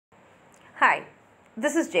Hi,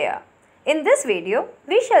 this is Jaya. In this video,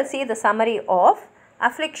 we shall see the summary of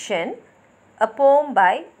Affliction, a poem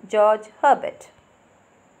by George Herbert.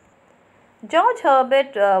 George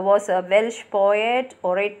Herbert was a Welsh poet,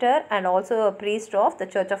 orator and also a priest of the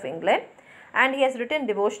Church of England, and he has written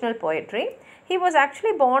devotional poetry. He was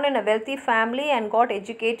actually born in a wealthy family and got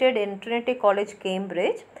educated in Trinity College,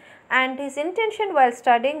 Cambridge, and his intention while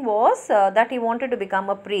studying was that he wanted to become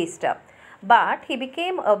a priest. But he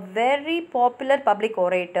became a very popular public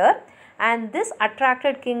orator, and this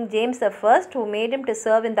attracted King James I, who made him to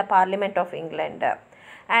serve in the Parliament of England.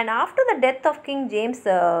 And after the death of King James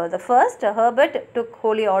I, Herbert took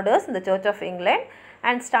holy orders in the Church of England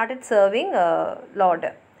and started serving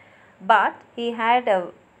Lord. But he had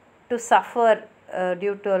to suffer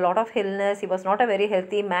due to a lot of illness. He was not a very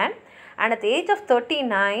healthy man, and at the age of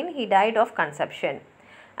 39 he died of consumption.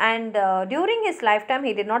 And during his lifetime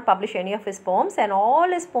he did not publish any of his poems, and all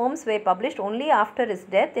his poems were published only after his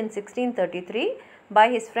death in 1633 by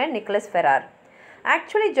his friend Nicholas Ferrar.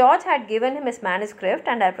 Actually, George had given him his manuscript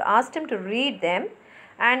and had asked him to read them,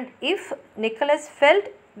 and if Nicholas felt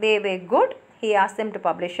they were good, he asked them to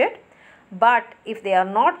publish it, but if they are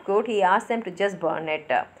not good, he asked them to just burn it.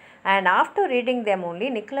 And after reading them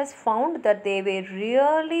only, Nicholas found that they were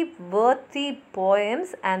really worthy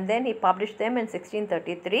poems, and then he published them in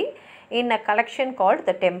 1633 in a collection called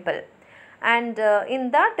The Temple. And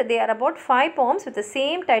in that there are about 5 poems with the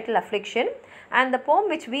same title, Affliction, and the poem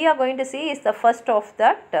which we are going to see is the first of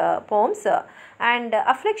that poems. And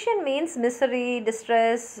affliction means misery,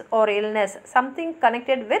 distress or illness, something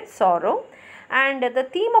connected with sorrow. And the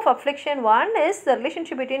theme of affliction 1 is the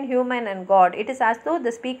relationship between human and God. It is as though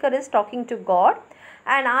the speaker is talking to God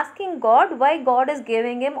and asking God why God is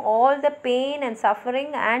giving him all the pain and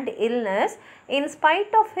suffering and illness in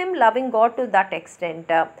spite of him loving God to that extent.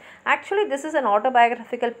 Actually, this is an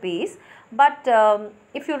autobiographical piece, but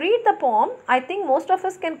if you read the poem, I think most of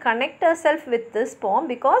us can connect ourselves with this poem,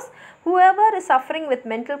 because whoever is suffering with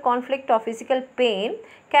mental conflict or physical pain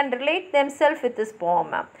can relate themselves with this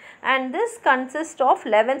poem. And this consists of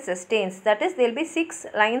 11 sustains, that is, there will be 6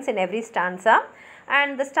 lines in every stanza.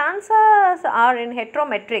 And the stanzas are in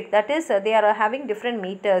heterometric, that is, they are having different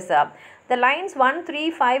meters. The lines 1,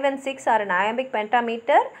 3, 5 and 6 are in iambic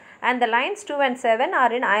pentameter, and the lines 2 and 7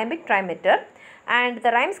 are in iambic trimeter. And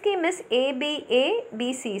the rhyme scheme is ABA,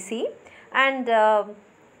 BCC. And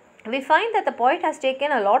we find that the poet has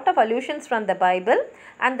taken a lot of allusions from the Bible,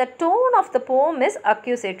 and the tone of the poem is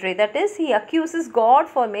accusatory, that is, he accuses God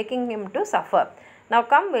for making him to suffer. Now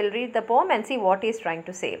come, we'll read the poem and see what he is trying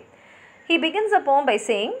to say. He begins the poem by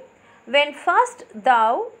saying, "When first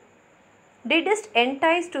thou didst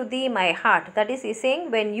entice to thee my heart," that is, he is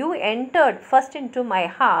saying, when you entered first into my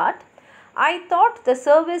heart, I thought the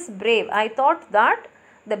service brave. I thought that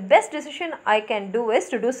the best decision I can do is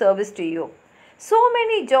to do service to you. So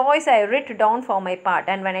many joys I writ down for my part,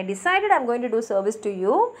 and when I decided I am going to do service to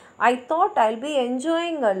you, I thought I will be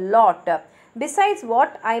enjoying a lot besides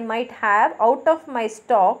what I might have out of my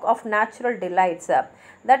stock of natural delights.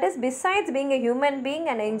 That is, besides being a human being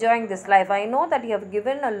and enjoying this life, I know that you have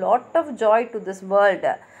given a lot of joy to this world,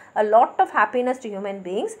 a lot of happiness to human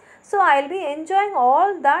beings. So I will be enjoying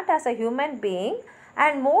all that as a human being,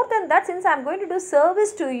 and more than that, since I am going to do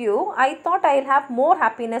service to you, I thought I will have more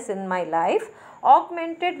happiness in my life,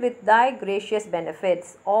 augmented with thy gracious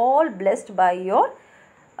benefits, all blessed by your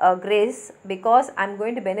grace, because I am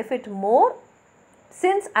going to benefit more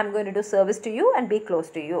since I am going to do service to you and be close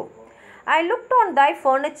to you. I looked on thy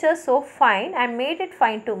furniture so fine and made it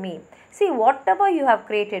fine to me. See, whatever you have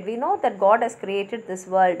created, we know that God has created this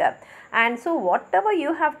world, and so whatever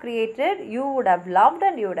you have created, you would have loved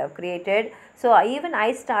and you would have created. So even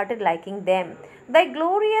I started liking them. Thy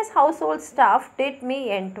glorious household stuff did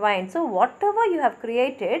me entwine. So whatever you have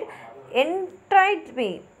created entwined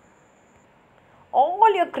me.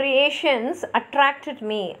 All your creations attracted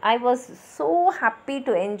me. I was so happy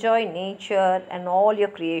to enjoy nature and all your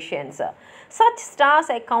creations. Such stars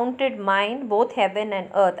I counted mine, both heaven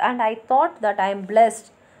and earth, and I thought that I am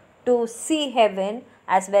blessed to see heaven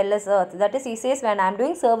as well as earth. That is, he says, when I am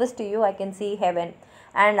doing service to you, I can see heaven,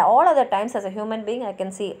 and all other times as a human being I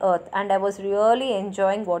can see earth, and I was really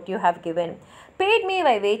enjoying what you have given. Paid me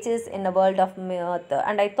my wages in the world of earth,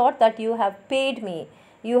 and I thought that you have paid me.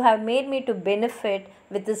 You have made me to benefit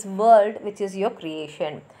with this world which is your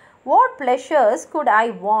creation. What pleasures could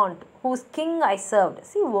I want, whose king I served?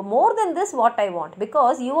 See, more than this what I want,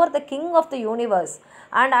 because you are the king of the universe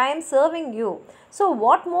and I am serving you. So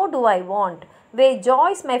what more do I want? Where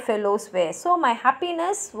joys my fellows were. So my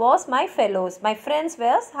happiness was my fellows, my friends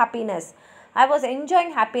was happiness. I was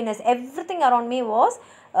enjoying happiness. Everything around me was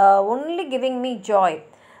only giving me joy.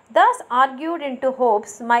 Thus argued into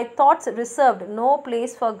hopes, my thoughts reserved no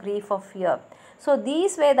place for grief or fear. So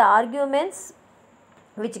these were the arguments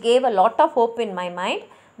which gave a lot of hope in my mind,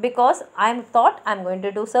 because I thought I am going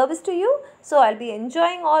to do service to you, so I will be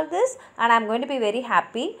enjoying all this and I am going to be very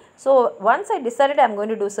happy. So once I decided I am going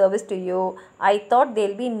to do service to you, I thought there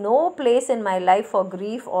will be no place in my life for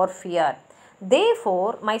grief or fear.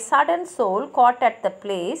 Therefore, my sudden soul caught at the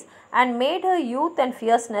place and made her youth and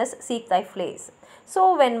fierceness seek thy place.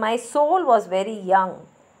 So when my soul was very young,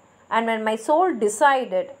 and when my soul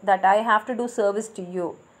decided that I have to do service to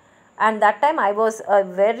you, and that time I was a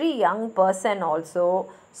very young person also,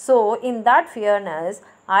 so in that fearness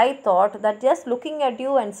I thought that just looking at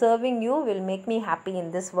you and serving you will make me happy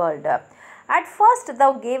in this world. At first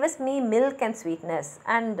thou gavest me milk and sweetness,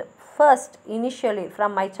 and first initially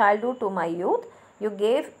from my childhood to my youth you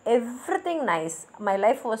gave everything nice. My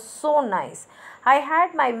life was so nice. I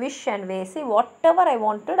had my wish and way. See, whatever I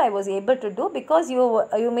wanted I was able to do, because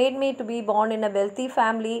you made me to be born in a wealthy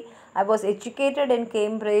family. I was educated in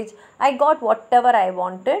Cambridge. I got whatever I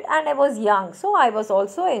wanted and I was young. So I was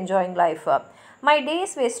also enjoying life. My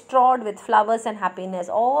days were strawed with flowers and happiness.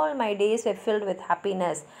 All my days were filled with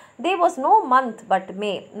happiness. There was no month but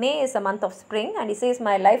May. May is a month of spring, and he says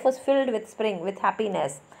my life was filled with spring, with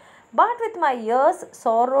happiness. But with my years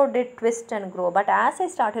sorrow did twist and grow. But as I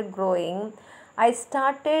started growing, I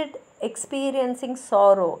started experiencing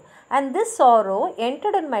sorrow, and this sorrow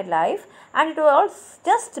entered in my life, and it was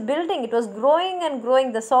just building. It was growing and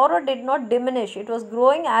growing. The sorrow did not diminish. It was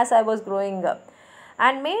growing as I was growing up,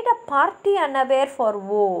 and made a party unaware for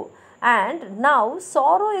woe. And now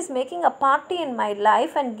sorrow is making a party in my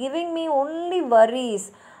life and giving me only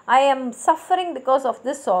worries. I am suffering because of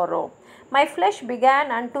this sorrow. My flesh began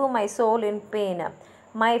unto my soul in pain.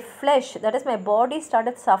 My flesh, that is my body,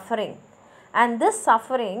 started suffering. And this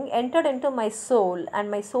suffering entered into my soul, and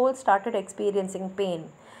my soul started experiencing pain.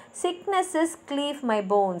 Sicknesses cleave my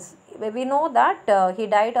bones. We know that he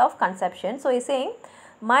died of conception. So he's saying,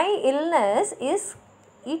 my illness is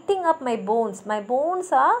eating up my bones. My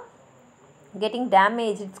bones are getting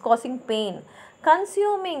damaged. It's causing pain.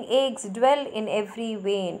 Consuming aches dwell in every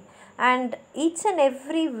vein, and each and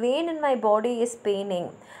every vein in my body is paining.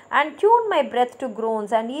 And tune my breath to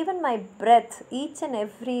groans, and even my breath, each and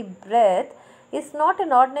every breath is not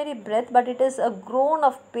an ordinary breath, but it is a groan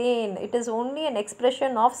of pain. It is only an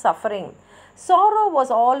expression of suffering. Sorrow was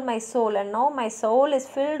all my soul, and now my soul is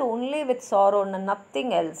filled only with sorrow and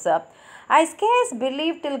nothing else. I scarce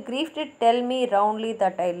believed till grief did tell me roundly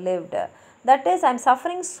that I lived. That is, I am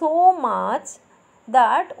suffering so much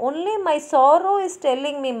that only my sorrow is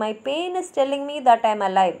telling me, my pain is telling me that I am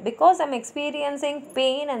alive. Because I am experiencing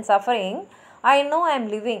pain and suffering, I know I am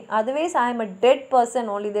living. Otherwise, I am a dead person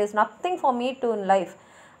only. There is nothing for me to in life.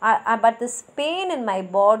 But this pain in my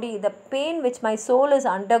body, the pain which my soul is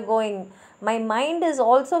undergoing, my mind is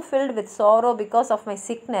also filled with sorrow because of my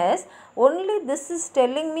sickness. Only this is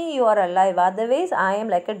telling me you are alive. Otherwise, I am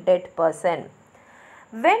like a dead person.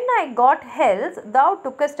 When I got health, thou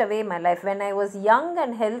tookest away my life. When I was young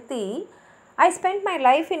and healthy, I spent my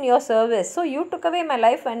life in your service. So you took away my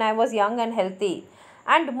life when I was young and healthy.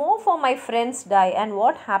 And more for my friends die. And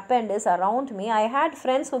what happened is, around me, I had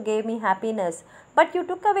friends who gave me happiness. But you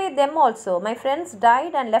took away them also. My friends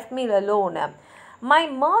died and left me alone. My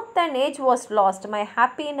mirth and age was lost. My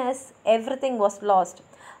happiness, everything was lost.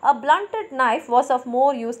 A blunted knife was of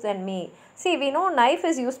more use than me. See, we know knife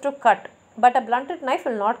is used to cut, but a blunted knife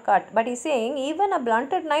will not cut. But he's saying, even a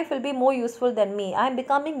blunted knife will be more useful than me. I am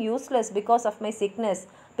becoming useless because of my sickness,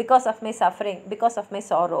 because of my suffering, because of my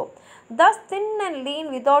sorrow. Thus thin and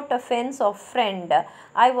lean, without a fence of friend,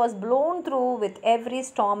 I was blown through with every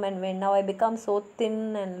storm and wind. Now I become so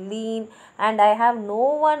thin and lean, and I have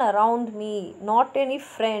no one around me, not any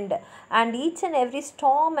friend. And each and every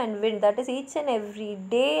storm and wind, that is each and every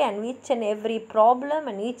day, and each and every problem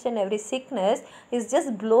and each and every sickness is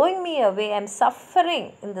just blowing me away. I am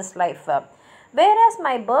suffering in this life. Whereas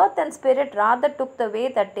my birth and spirit rather took the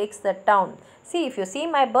way that takes the town. See, if you see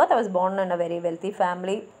my birth, I was born in a very wealthy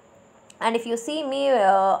family. And if you see me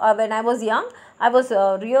when I was young, I was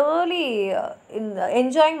really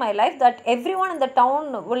enjoying my life, that everyone in the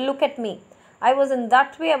town will look at me. I was in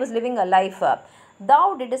that way, I was living a life.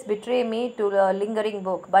 Thou didst betray me to a lingering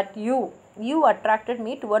book, but you attracted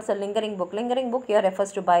me towards a lingering book. Lingering book here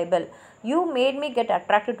refers to Bible. You made me get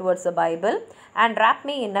attracted towards the Bible and wrap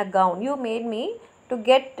me in a gown. You made me to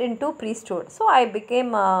get into priesthood. So I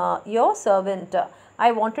became your servant.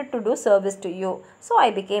 I wanted to do service to you. So I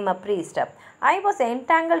became a priest. I was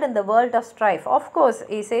entangled in the world of strife. Of course,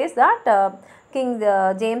 he says that King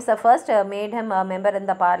James I made him a member in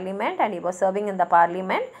the parliament and he was serving in the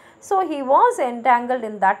parliament. So he was entangled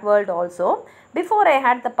in that world also before I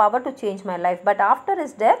had the power to change my life. But after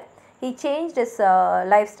his death, he changed his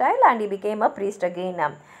lifestyle and he became a priest again.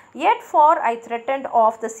 Yet for I threatened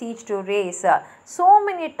off the siege to raise. So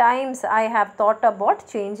many times I have thought about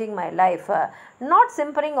changing my life, not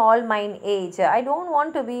simpering all mine age. I don't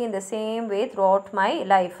want to be in the same way throughout my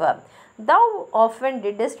life. Thou often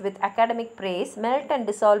didst with academic praise melt and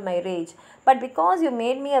dissolve my rage. But because you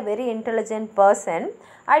made me a very intelligent person,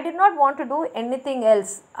 I did not want to do anything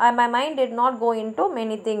else. My mind did not go into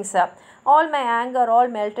many things. All my anger all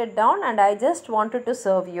melted down and I just wanted to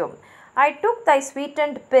serve you. I took thy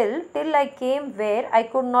sweetened pill till I came where I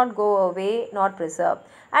could not go away nor preserve.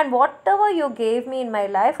 And whatever you gave me in my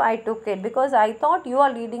life, I took it because I thought you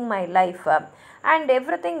are leading my life. And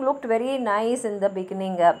everything looked very nice in the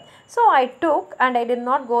beginning. So I took and I did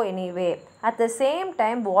not go anyway. At the same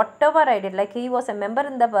time, whatever I did, like he was a member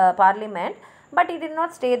in the parliament, but he did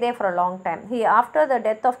not stay there for a long time. He, after the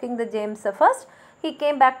death of King James I, he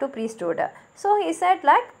came back to priesthood. So he said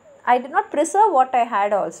like, I did not preserve what I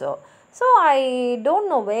had also. So I don't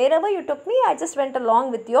know, wherever you took me, I just went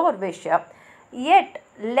along with your wish. Yet,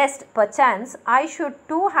 lest perchance I should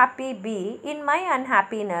too happy be in my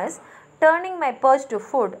unhappiness, turning my purse to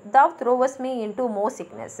food, thou throwest me into more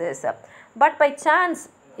sicknesses. But by chance,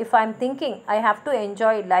 if I am thinking I have to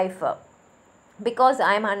enjoy life because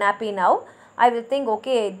I am unhappy now, I will think,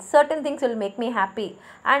 okay, certain things will make me happy.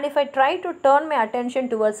 And if I try to turn my attention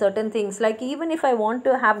towards certain things, like even if I want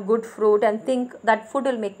to have good fruit and think that food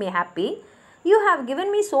will make me happy, you have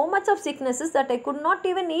given me so much of sicknesses that I could not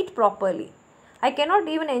even eat properly. I cannot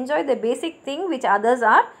even enjoy the basic thing which others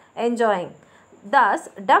are enjoying. Thus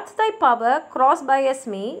doth thy power cross bias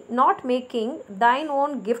me, not making thine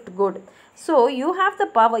own gift good. So you have the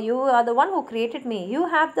power, you are the one who created me, you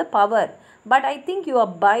have the power, but I think you are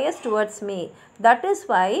biased towards me. That is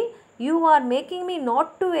why you are making me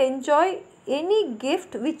not to enjoy any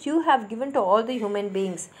gift which you have given to all the human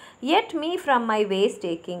beings. Yet me from my ways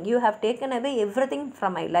taking, you have taken away everything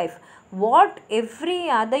from my life. What every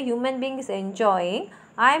other human being is enjoying,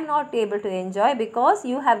 I am not able to enjoy because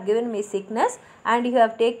you have given me sickness and you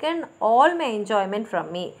have taken all my enjoyment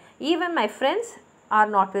from me. Even my friends are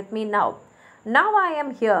not with me now. Now I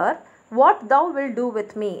am here. What thou will do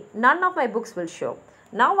with me, none of my books will show.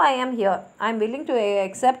 Now I am here. I am willing to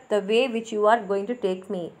accept the way which you are going to take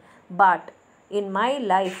me. But in my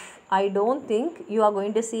life, I don't think you are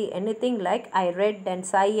going to see anything like I read and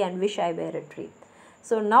sigh and wish I were a tree.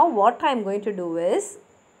 So now what I am going to do is,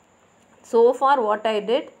 so far what I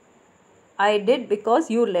did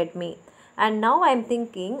because you led me. And now I am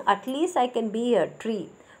thinking at least I can be a tree.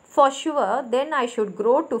 For sure, then I should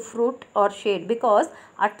grow to fruit or shade, because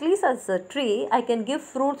at least as a tree, I can give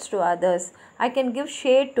fruits to others. I can give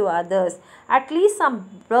shade to others. At least some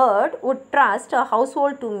bird would trust a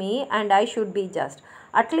household to me and I should be just.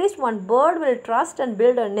 At least one bird will trust and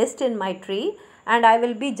build a nest in my tree and I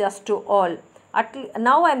will be just to all.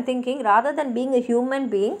 Now I am thinking, rather than being a human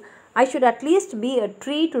being, I should at least be a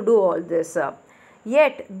tree to do all this.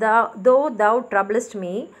 Yet, though thou troublest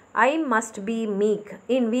me, I must be meek.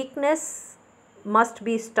 In weakness must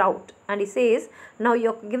be stout. And he says, now you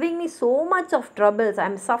are giving me so much of troubles. I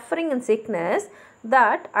am suffering in sickness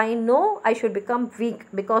that I know I should become weak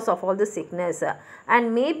because of all the sickness.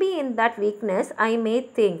 And maybe in that weakness, I may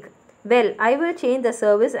think, well, I will change the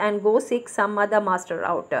service and go seek some other master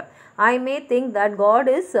out. I may think that God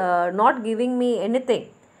is not giving me anything.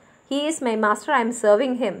 He is my master, I am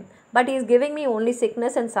serving him. But he is giving me only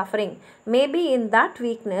sickness and suffering. Maybe in that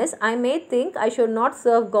weakness, I may think I should not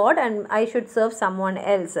serve God and I should serve someone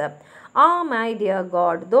else. Ah, my dear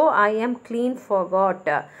God, though I am clean forgot,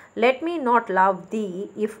 let me not love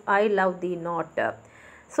thee if I love thee not.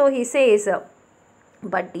 So he says,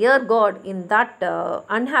 but dear God, in that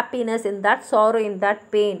unhappiness, in that sorrow, in that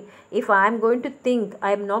pain, if I am going to think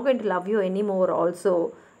I am not going to love you anymore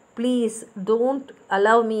also, please don't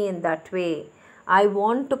allow me in that way. I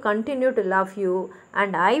want to continue to love you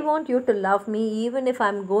and I want you to love me even if I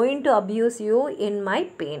am going to abuse you in my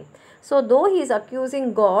pain. So though he is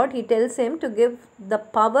accusing God, he tells him to give the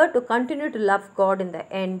power to continue to love God in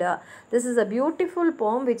the end. This is a beautiful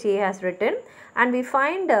poem which he has written, and we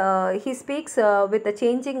find he speaks with a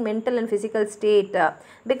changing mental and physical state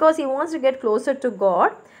because he wants to get closer to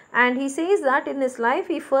God. And he says that in his life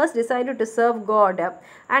he first decided to serve God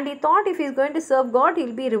and he thought if he is going to serve God he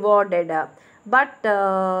will be rewarded. But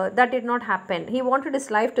that did not happen. He wanted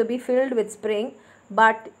his life to be filled with spring,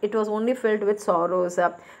 but it was only filled with sorrows.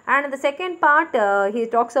 And in the second part, he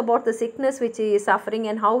talks about the sickness which he is suffering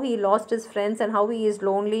and how he lost his friends and how he is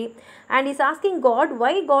lonely. And he's asking God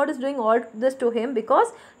why God is doing all this to him, because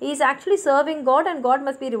he is actually serving God and God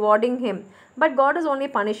must be rewarding him. But God is only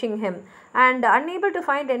punishing him. And unable to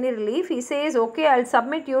find any relief, he says, okay, I'll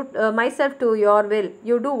submit myself to your will.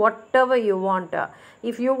 You do whatever you want.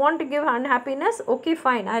 If you want to give unhappiness, okay,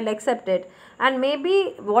 fine, I'll accept it. And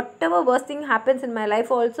maybe whatever worst thing happens in my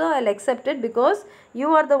life also, I'll accept it, because you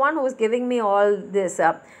are the one who is giving me all this.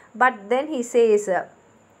 But then he says,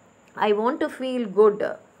 I want to feel good,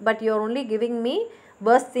 but you're only giving me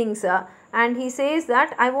worse things. And he says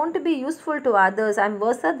that I want to be useful to others. I'm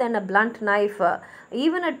worse than a blunt knife.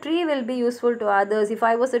 Even a tree will be useful to others. If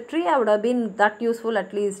I was a tree, I would have been that useful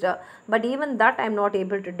at least. But even that I'm not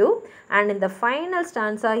able to do. And in the final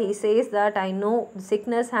stanza, he says that I know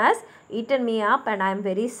sickness has eaten me up and I'm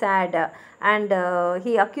very sad. And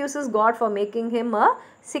he accuses God for making him a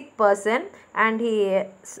sick person. And he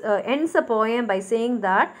ends the poem by saying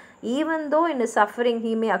that even though in his suffering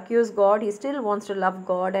he may accuse God, he still wants to love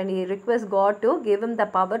God, and he requests God to give him the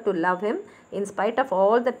power to love him in spite of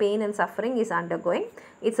all the pain and suffering he is undergoing.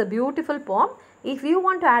 It's a beautiful poem. If you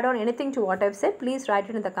want to add on anything to what I've said, please write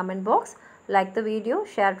it in the comment box. Like the video,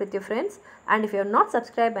 share it with your friends, and if you have not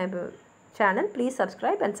subscribed my channel, please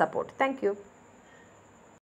subscribe and support. Thank you.